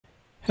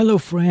Hello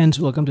friends,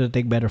 welcome to the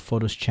Take Better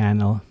Photos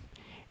channel.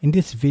 In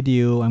this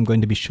video, I'm going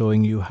to be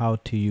showing you how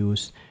to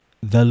use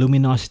the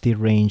Luminosity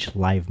Range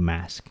Live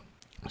Mask.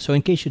 So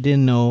in case you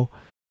didn't know,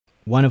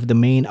 one of the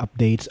main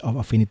updates of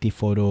Affinity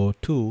Photo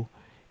 2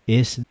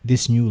 is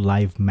this new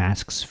Live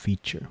Masks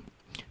feature.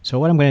 So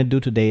what I'm going to do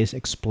today is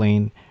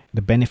explain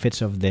the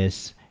benefits of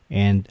this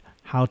and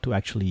how to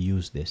actually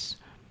use this.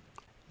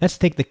 Let's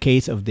take the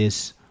case of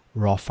this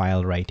raw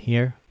file right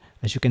here.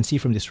 As you can see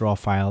from this raw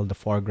file, the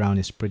foreground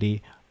is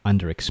pretty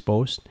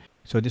underexposed.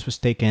 So this was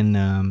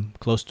taken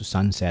close to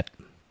sunset.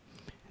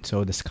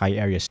 So the sky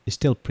area is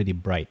still pretty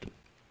bright.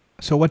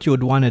 So what you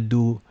would want to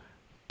do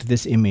to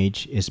this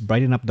image is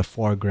brighten up the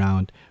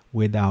foreground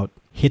without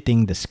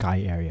hitting the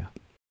sky area.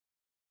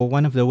 Well,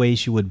 one of the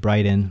ways you would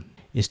brighten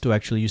is to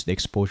actually use the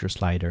exposure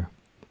slider,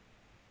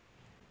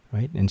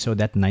 right? And so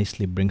that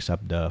nicely brings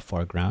up the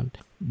foreground.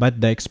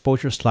 But the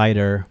exposure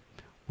slider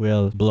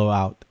will blow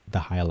out the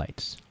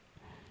highlights.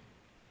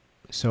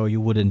 So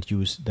you wouldn't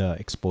use the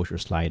exposure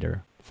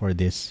slider for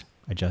this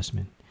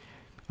adjustment.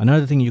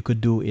 Another thing you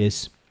could do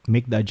is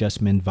make the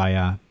adjustment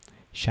via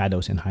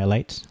shadows and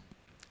highlights.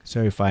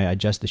 So if I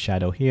adjust the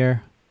shadow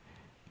here,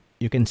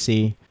 you can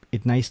see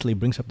it nicely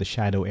brings up the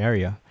shadow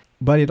area,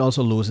 but it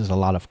also loses a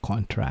lot of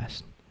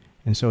contrast.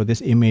 And so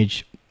this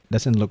image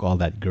doesn't look all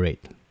that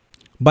great,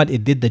 but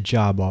it did the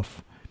job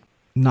of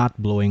not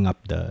blowing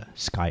up the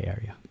sky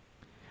area.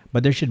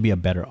 But there should be a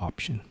better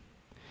option.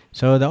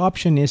 So the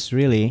option is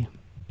really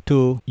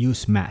to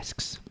use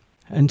masks.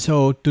 And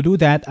so to do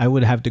that, I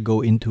would have to go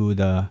into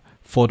the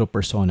photo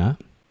persona.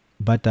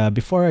 But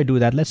before I do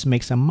that, let's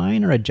make some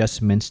minor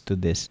adjustments to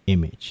this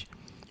image.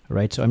 All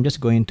right, so I'm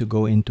just going to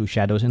go into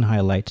shadows and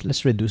highlights.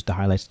 Let's reduce the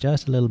highlights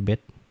just a little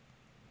bit.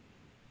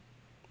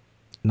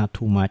 Not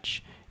too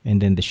much. And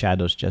then the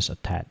shadows just a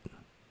tad,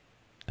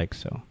 like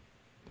so.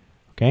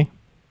 Okay.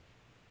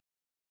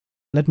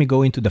 Let me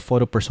go into the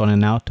photo persona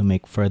now to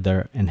make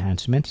further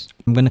enhancements.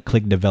 I'm going to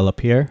click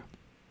develop here.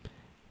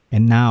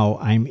 And now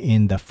I'm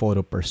in the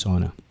photo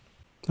persona.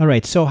 All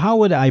right, so how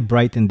would I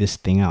brighten this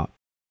thing out?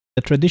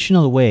 The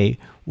traditional way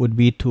would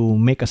be to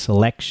make a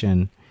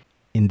selection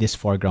in this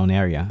foreground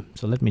area.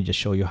 So let me just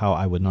show you how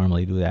I would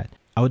normally do that.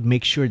 I would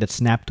make sure that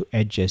snap to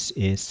edges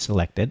is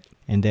selected,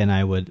 and then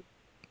I would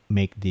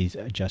make these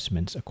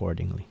adjustments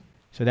accordingly.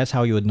 So that's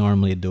how you would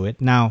normally do it.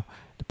 Now,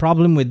 the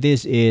problem with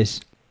this is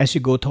as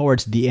you go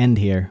towards the end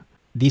here,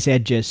 these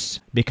edges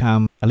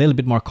become a little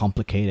bit more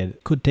complicated.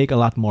 It could take a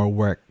lot more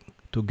work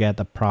to get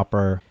a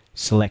proper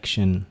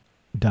selection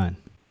done.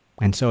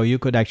 And so you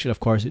could actually, of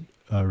course,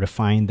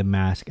 refine the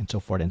mask and so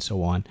forth and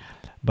so on.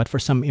 But for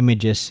some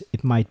images,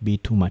 it might be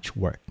too much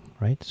work,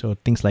 right? So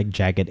things like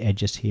jagged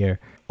edges here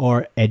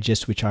or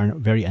edges which are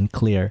very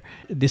unclear,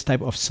 this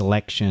type of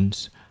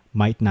selections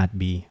might not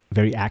be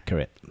very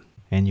accurate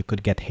and you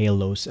could get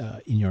halos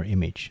in your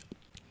image.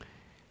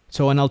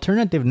 So an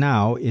alternative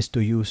now is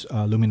to use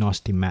a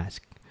luminosity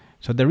mask.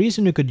 So the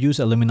reason we could use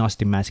a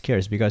luminosity mask here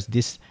is because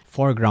this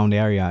foreground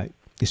area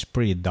is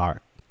pretty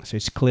dark. So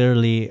it's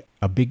clearly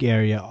a big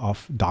area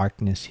of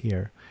darkness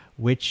here,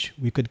 which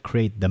we could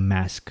create the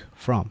mask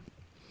from.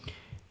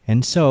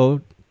 And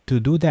so to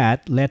do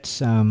that,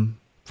 let's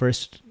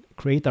first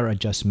create our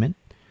adjustment.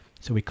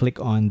 So we click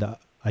on the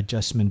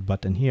adjustment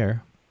button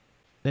here.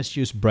 Let's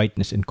use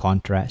brightness and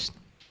contrast.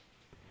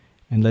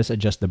 And let's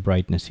adjust the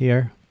brightness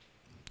here.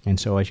 And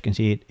so as you can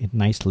see, it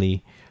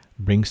nicely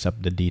brings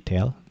up the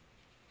detail.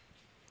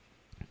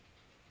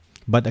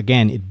 But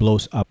again, it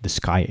blows up the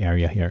sky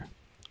area here.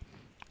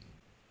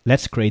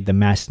 Let's create the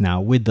mask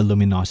now with the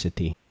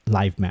Luminosity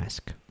Live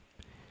Mask.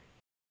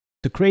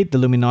 To create the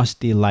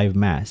Luminosity Live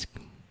Mask,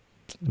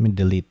 let me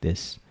delete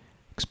this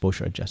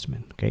exposure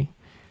adjustment, okay?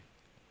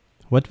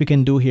 What we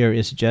can do here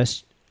is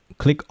just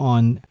click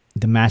on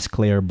the Mask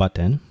Layer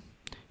button,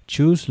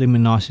 choose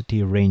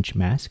Luminosity Range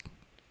Mask,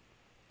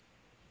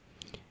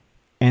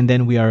 and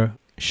then we are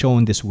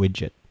shown this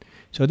widget.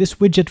 So this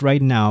widget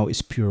right now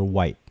is pure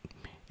white.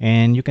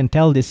 And you can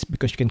tell this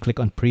because you can click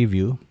on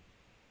preview.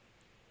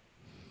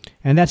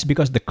 And that's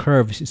because the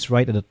curve is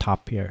right at the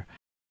top here.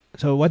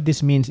 So what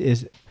this means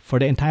is for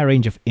the entire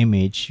range of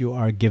image, you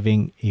are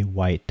giving a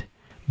white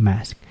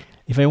mask.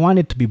 If I want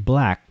it to be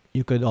black,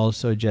 you could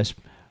also just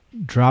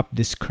drop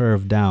this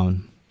curve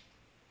down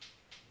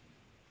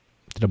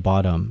to the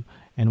bottom.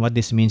 And what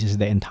this means is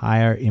the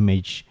entire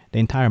image, the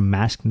entire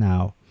mask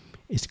now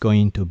is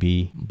going to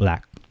be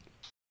black.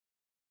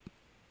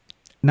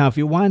 Now, if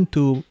you want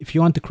to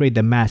create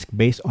the mask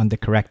based on the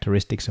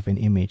characteristics of an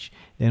image,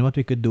 then what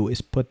we could do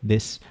is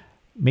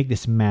make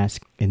this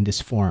mask in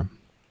this form.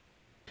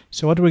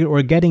 So what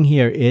we're getting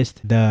here is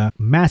the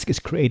mask is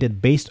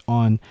created based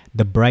on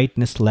the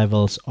brightness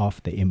levels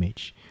of the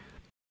image.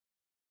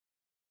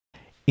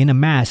 In a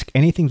mask,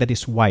 anything that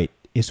is white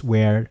is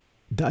where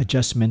the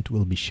adjustment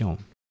will be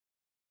shown.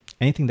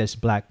 Anything that's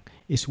black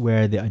is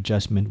where the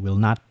adjustment will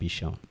not be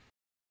shown.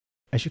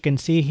 As you can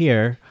see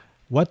here,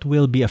 what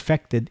will be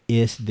affected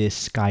is this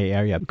sky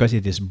area because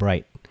it is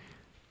bright.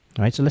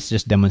 All right, so let's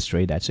just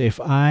demonstrate that. So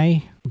if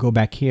I go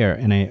back here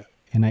and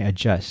I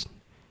adjust,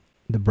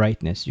 the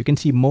brightness, you can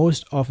see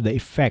most of the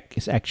effect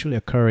is actually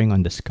occurring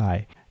on the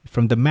sky.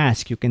 From the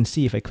mask, you can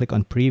see if I click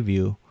on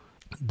preview,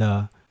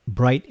 the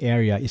bright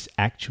area is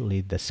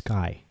actually the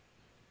sky,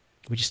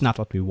 which is not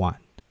what we want.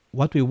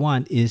 What we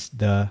want is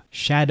the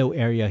shadow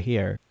area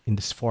here in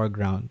this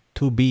foreground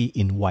to be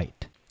in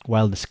white,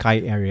 while the sky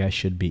area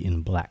should be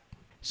in black.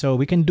 So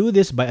we can do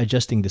this by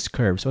adjusting this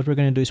curve. So what we're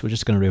going to do is we're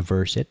just going to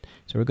reverse it.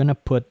 So we're going to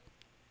put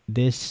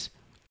this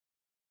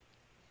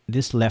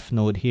left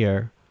node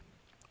here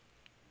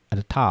at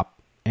the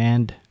top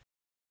and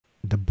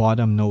the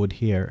bottom node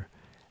here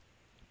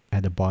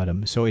at the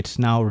bottom. So it's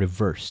now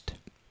reversed.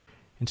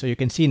 And so you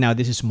can see now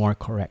this is more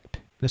correct.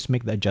 Let's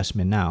make the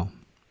adjustment now.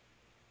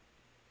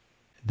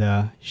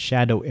 The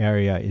shadow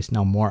area is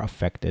now more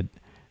affected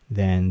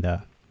than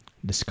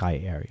the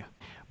sky area.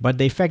 But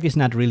the effect is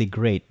not really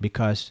great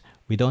because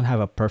we don't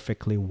have a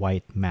perfectly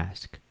white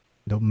mask.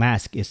 The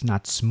mask is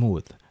not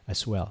smooth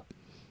as well,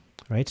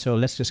 right? So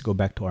let's just go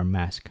back to our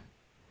mask.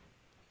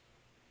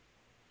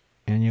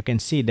 And you can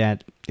see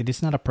that it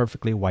is not a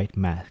perfectly white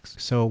mask.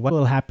 So what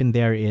will happen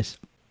there is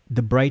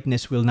the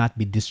brightness will not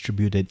be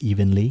distributed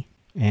evenly,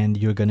 and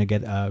you're going to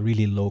get a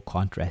really low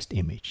contrast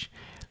image.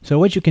 So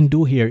what you can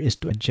do here is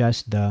to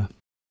adjust the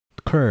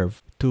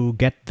curve to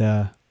get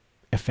the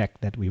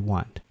effect that we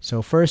want.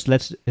 So first,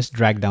 let's just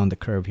drag down the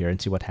curve here and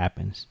see what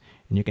happens.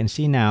 And you can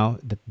see now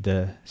that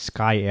the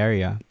sky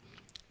area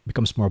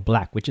becomes more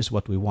black, which is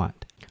what we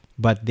want.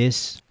 But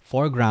this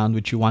foreground,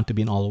 which you want to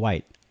be in all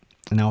white,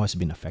 now has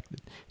been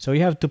affected. So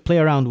you have to play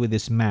around with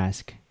this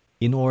mask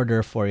in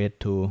order for it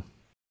to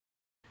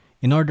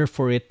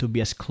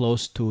be as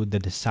close to the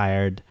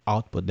desired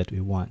output that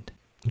we want.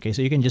 Okay,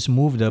 so you can just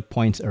move the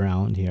points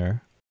around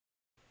here.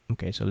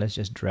 Okay, so let's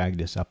just drag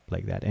this up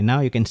like that. And now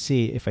you can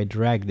see if I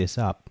drag this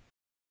up,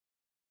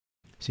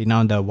 see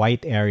now the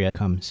white area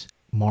becomes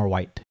more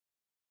white.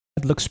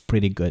 That looks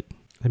pretty good.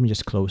 Let me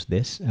just close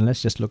this and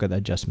let's just look at the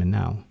adjustment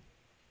now.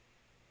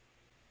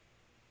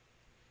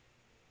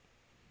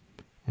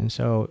 And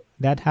so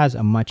that has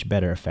a much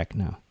better effect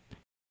now.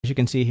 As you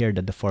can see here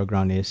that the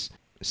foreground is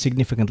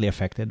significantly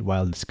affected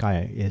while the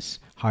sky is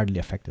hardly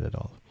affected at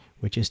all,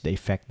 which is the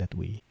effect that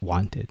we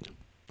wanted.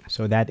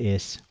 So that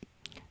is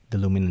the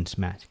luminance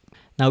mask.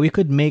 Now we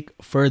could make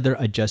further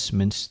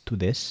adjustments to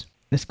this.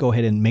 Let's go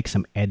ahead and make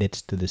some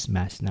edits to this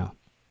mask now.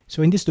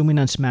 So in this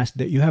luminance mask,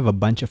 you have a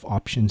bunch of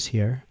options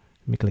here.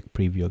 Let me click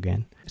preview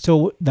again.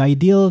 So the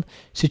ideal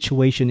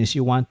situation is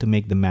you want to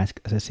make the mask,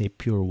 as I say,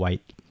 pure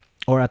white,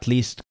 or at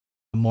least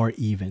more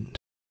even.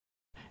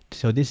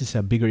 So this is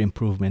a bigger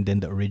improvement than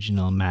the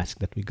original mask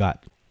that we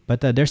got.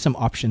 But there's some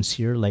options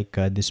here, like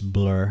this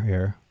blur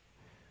here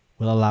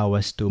will allow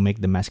us to make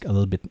the mask a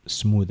little bit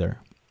smoother,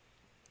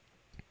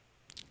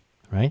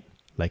 right?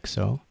 Like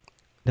so.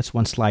 That's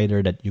one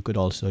slider that you could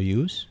also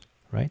use,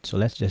 right? So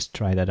let's just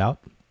try that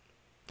out.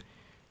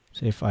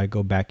 So if I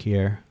go back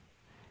here,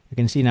 you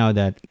can see now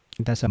that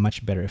it has a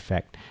much better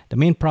effect. The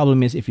main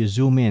problem is if you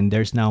zoom in,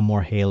 there's now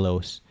more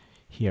halos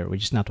here,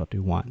 which is not what we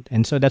want.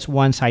 And so that's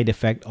one side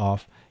effect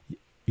of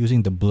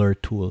using the blur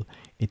tool.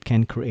 It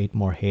can create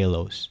more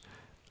halos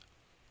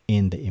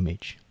in the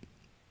image.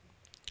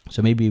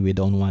 So maybe we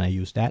don't want to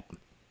use that.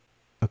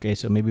 Okay,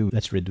 so maybe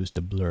let's reduce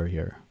the blur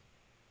here.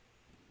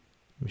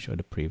 Let me show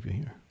the preview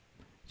here.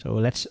 So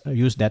let's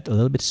use that a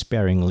little bit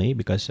sparingly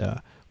because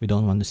we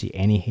don't want to see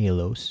any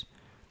halos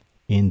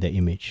in the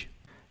image.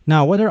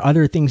 Now, what are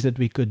other things that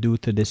we could do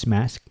to this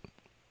mask?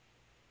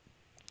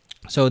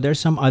 So there's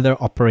some other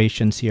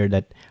operations here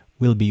that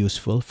will be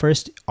useful.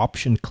 First,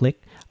 option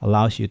click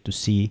allows you to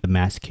see the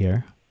mask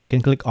here. You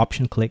can click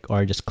option click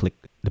or just click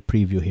the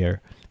preview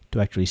here to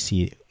actually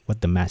see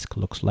what the mask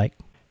looks like.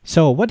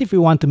 So what if we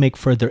want to make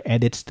further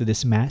edits to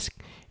this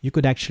mask? You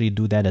could actually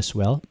do that as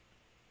well.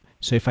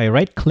 So if I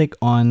right click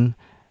on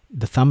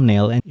the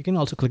thumbnail, and you can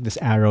also click this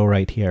arrow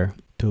right here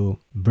to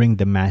bring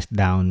the mask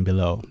down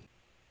below.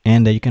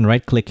 And you can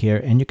right click here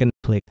and you can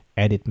click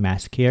edit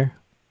mask here.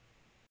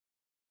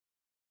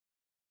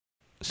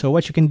 So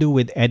what you can do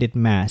with edit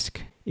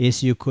mask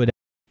is you could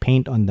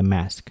paint on the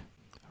mask,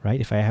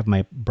 right? If I have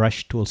my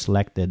brush tool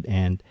selected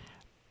and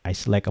I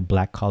select a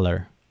black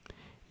color,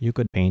 you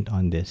could paint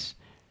on this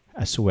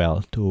as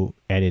well to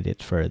edit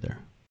it further.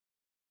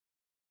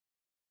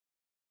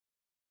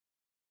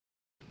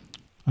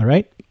 All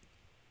right.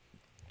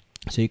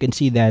 So you can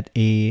see that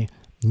a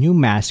new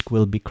mask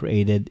will be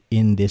created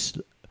in this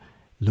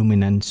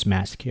luminance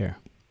mask here.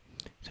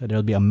 So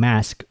there'll be a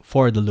mask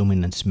for the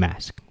luminance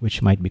mask,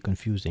 which might be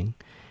confusing.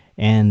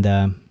 And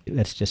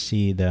let's just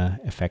see the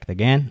effect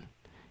again.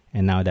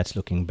 And now that's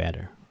looking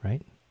better,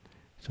 right?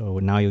 So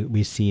now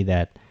we see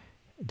that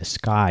the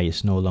sky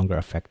is no longer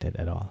affected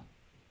at all.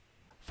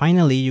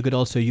 Finally, you could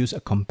also use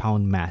a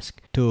compound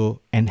mask to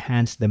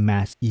enhance the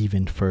mask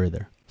even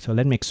further. So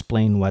let me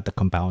explain what a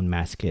compound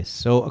mask is.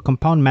 So a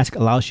compound mask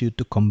allows you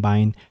to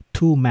combine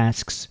two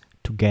masks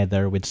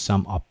together with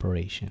some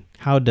operation.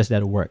 How does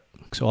that work?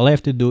 So all I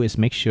have to do is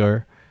make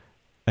sure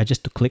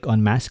just to click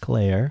on mask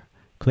layer,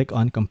 click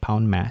on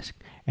compound mask,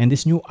 and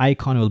this new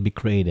icon will be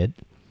created.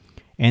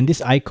 And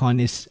this icon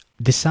is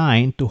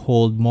designed to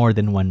hold more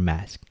than one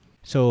mask.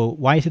 So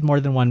why is it more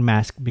than one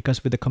mask?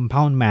 Because with the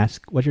compound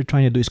mask, what you're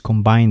trying to do is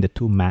combine the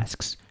two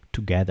masks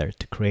together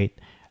to create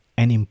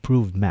an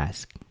improved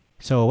mask.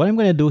 So what I'm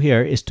going to do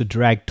here is to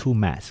drag two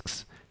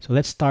masks. So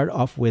let's start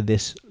off with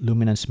this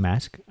luminance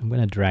mask. I'm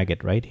going to drag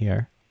it right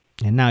here.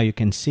 And now you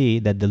can see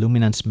that the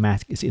luminance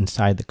mask is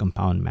inside the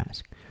compound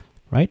mask,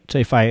 right? So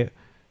if I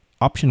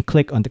option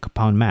click on the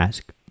compound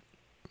mask,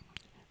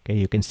 okay,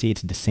 you can see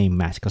it's the same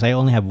mask because I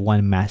only have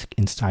one mask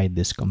inside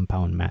this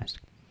compound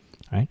mask,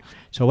 right?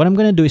 So what I'm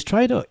going to do is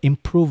try to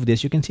improve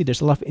this. You can see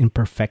there's a lot of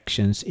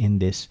imperfections in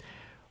this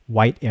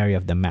white area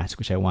of the mask,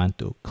 which I want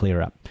to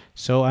clear up.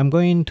 So I'm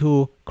going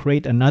to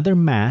create another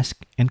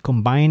mask and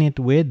combine it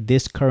with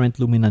this current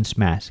luminance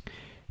mask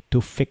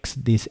to fix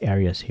these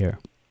areas here.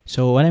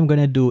 So what I'm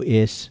going to do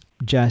is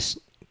just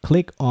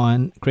click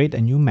on create a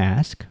new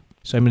mask.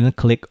 So I'm going to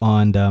click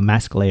on the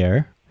mask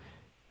layer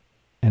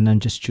and then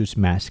just choose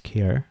mask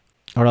here,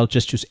 or I'll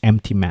just choose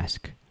empty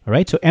mask. All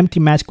right, so empty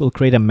mask will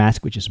create a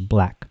mask which is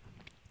black.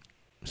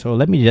 So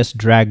let me just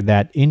drag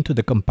that into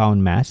the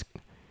compound mask.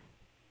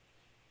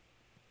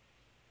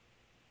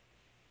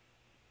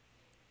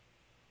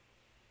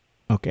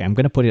 Okay, I'm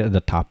going to put it at the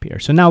top here.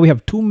 So now we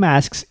have two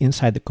masks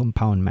inside the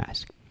compound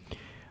mask.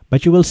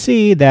 But you will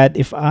see that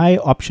if I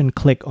option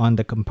click on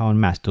the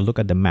compound mask to look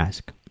at the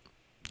mask,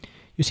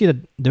 you see that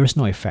there is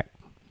no effect.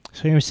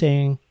 So you're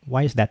saying,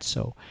 why is that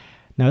so?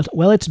 Now,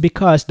 well, it's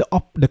because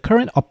the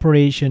current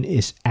operation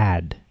is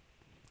add,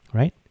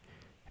 right?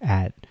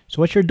 Add.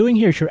 So what you're doing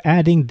here is you're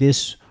adding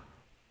this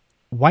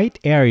white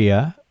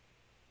area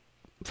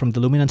from the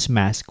luminance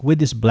mask with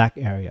this black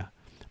area.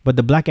 But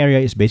the black area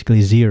is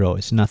basically zero.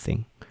 It's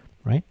nothing,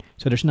 right?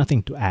 So there's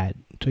nothing to add.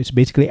 So it's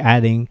basically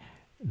adding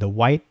the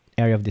white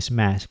area of this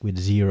mask with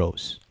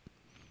zeros.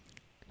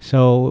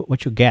 So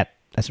what you get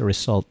as a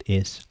result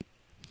is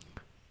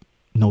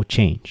no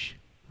change,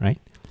 right?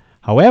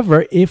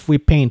 However, if we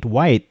paint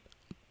white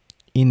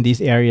in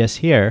these areas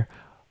here,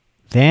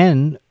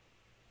 then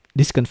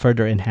this can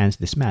further enhance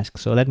this mask.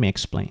 So let me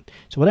explain.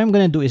 So what I'm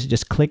going to do is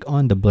just click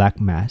on the black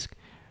mask,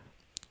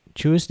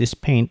 choose this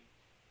paint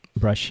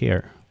brush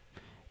here,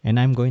 and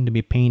I'm going to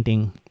be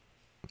painting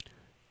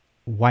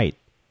white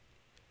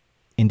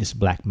in this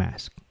black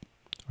mask,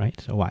 right?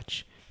 So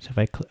watch. So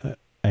if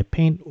I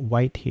paint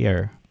white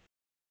here,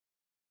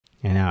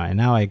 and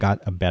now I got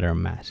a better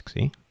mask,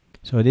 see?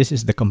 So this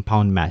is the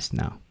compound mask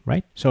now,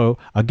 right? So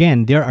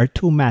again, there are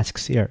two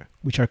masks here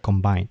which are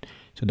combined.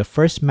 So the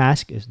first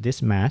mask is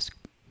this mask,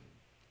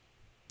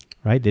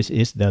 right? This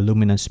is the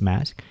luminance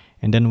mask,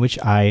 and then which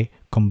I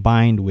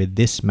combined with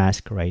this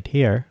mask right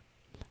here,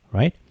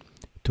 right?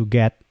 To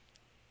get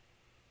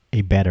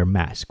a better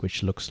mask,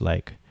 which looks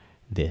like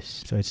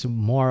this. So it's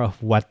more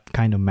of what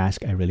kind of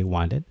mask I really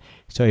wanted.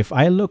 So if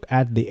I look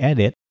at the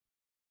edit,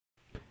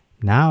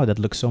 now that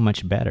looks so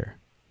much better.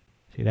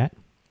 See that?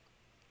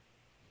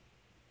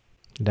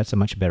 That's a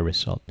much better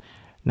result.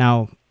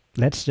 Now,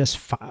 let's just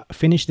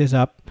finish this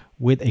up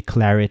with a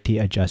clarity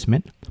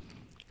adjustment.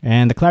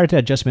 And the clarity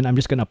adjustment, I'm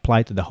just going to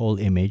apply to the whole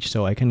image.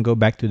 So I can go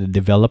back to the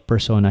develop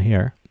persona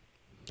here.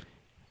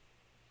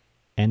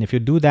 And if you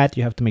do that,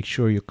 you have to make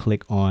sure you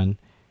click on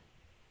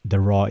the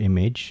raw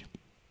image.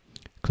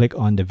 Click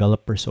on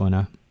develop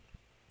persona.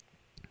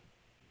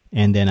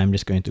 And then I'm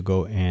just going to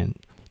go and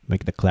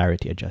make the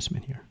clarity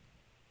adjustment here.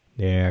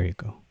 There you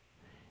go.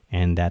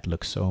 And that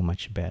looks so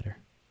much better.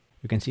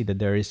 You can see that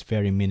there is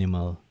very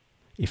minimal,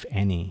 if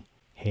any,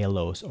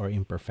 halos or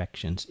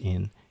imperfections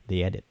in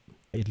the edit.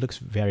 It looks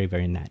very,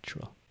 very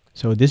natural.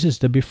 So this is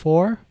the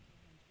before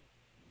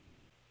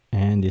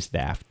and this is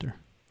the after.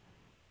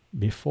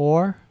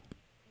 Before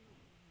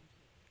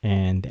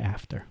and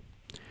after.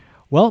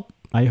 Well,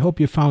 I hope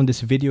you found this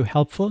video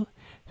helpful.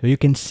 So you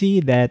can see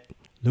that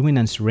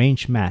luminance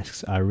range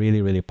masks are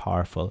really, really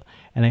powerful.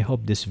 And I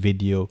hope this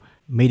video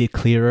made it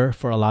clearer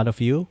for a lot of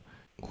you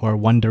who are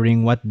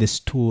wondering what this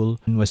tool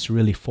was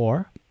really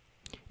for.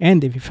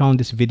 And if you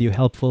found this video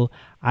helpful,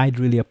 I'd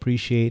really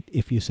appreciate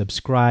if you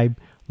subscribe,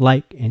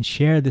 like, and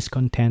share this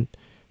content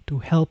to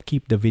help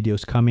keep the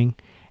videos coming.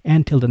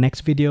 And till the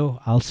next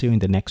video, I'll see you in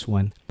the next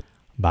one.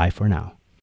 Bye for now.